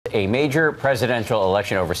A major presidential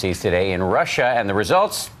election overseas today in Russia, and the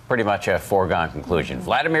results pretty much a foregone conclusion.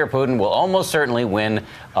 Vladimir Putin will almost certainly win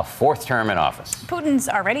a fourth term in office. Putin's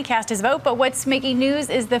already cast his vote, but what's making news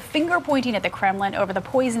is the finger pointing at the Kremlin over the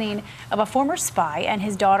poisoning of a former spy and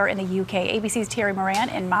his daughter in the UK. ABC's Terry Moran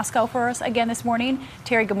in Moscow for us again this morning.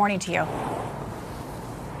 Terry, good morning to you.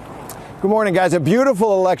 Good morning, guys. A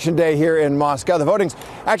beautiful election day here in Moscow. The voting's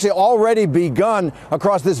actually already begun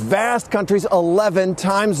across this vast country's 11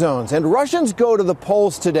 time zones. And Russians go to the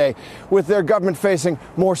polls today with their government facing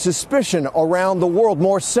more suspicion around the world,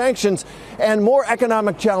 more sanctions, and more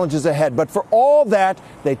economic challenges ahead. But for all that,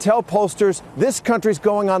 they tell pollsters this country's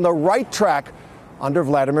going on the right track under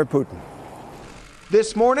Vladimir Putin.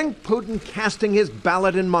 This morning, Putin casting his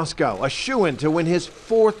ballot in Moscow, a shoo-in to win his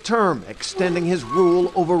fourth term, extending his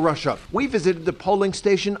rule over Russia. We visited the polling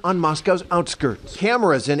station on Moscow's outskirts.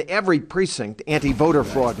 Cameras in every precinct, anti-voter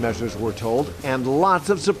fraud measures were told, and lots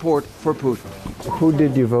of support for Putin. Who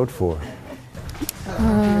did you vote for?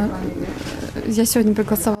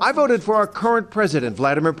 I voted for our current president,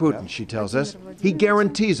 Vladimir Putin, she tells us. He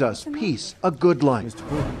guarantees us peace, a good life.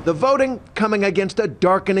 The voting coming against a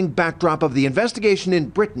darkening backdrop of the investigation in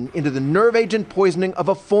Britain into the nerve agent poisoning of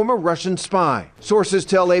a former Russian spy. Sources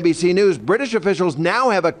tell ABC News British officials now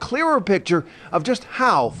have a clearer picture of just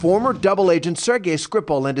how former double agent Sergey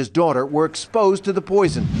Skripal and his daughter were exposed to the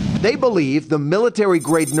poison. They believe the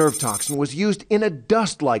military-grade nerve toxin was used in a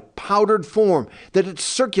dust-like powdered form that had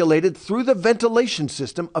circulated through the ventilation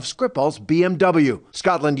system of Skripal's BMW.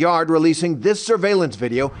 Scotland Yard releasing this surveillance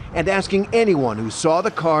video and asking anyone who saw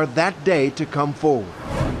the car that day to come forward.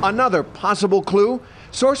 Another possible clue?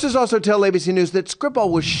 Sources also tell ABC News that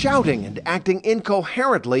Skripal was shouting and acting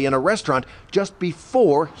incoherently in a restaurant just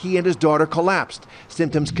before he and his daughter collapsed,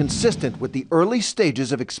 symptoms consistent with the early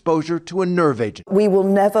stages of exposure to a nerve agent. We will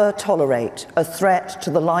never tolerate a threat to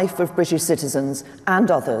the life of British citizens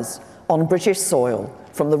and others on British soil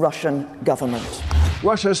from the Russian government.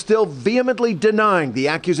 Russia still vehemently denying the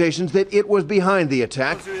accusations that it was behind the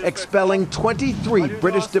attack, expelling 23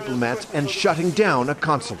 British diplomats and shutting down a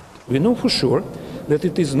consulate. We know for sure that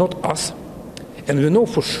it is not us, and we know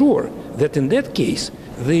for sure that in that case,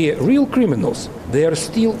 the real criminals, they are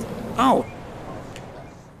still out.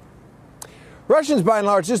 Russians, by and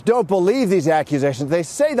large, just don't believe these accusations. They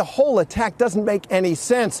say the whole attack doesn't make any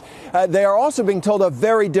sense. They are also being told a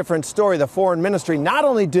very different story. The foreign ministry not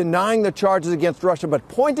only denying the charges against Russia, but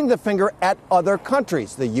pointing the finger at other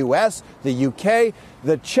countries, the U.S., the UK,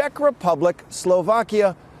 the Czech Republic,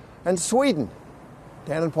 Slovakia, and Sweden.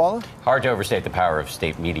 Dan and Paula? Hard to overstate the power of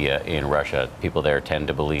state media in Russia. People there tend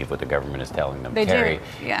to believe what the government is telling them. They Terry,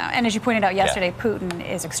 do, yeah. And as you pointed out yesterday, Putin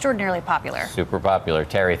is extraordinarily popular. Super popular.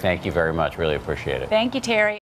 Terry, thank you very much. Really appreciate it. Thank you, Terry.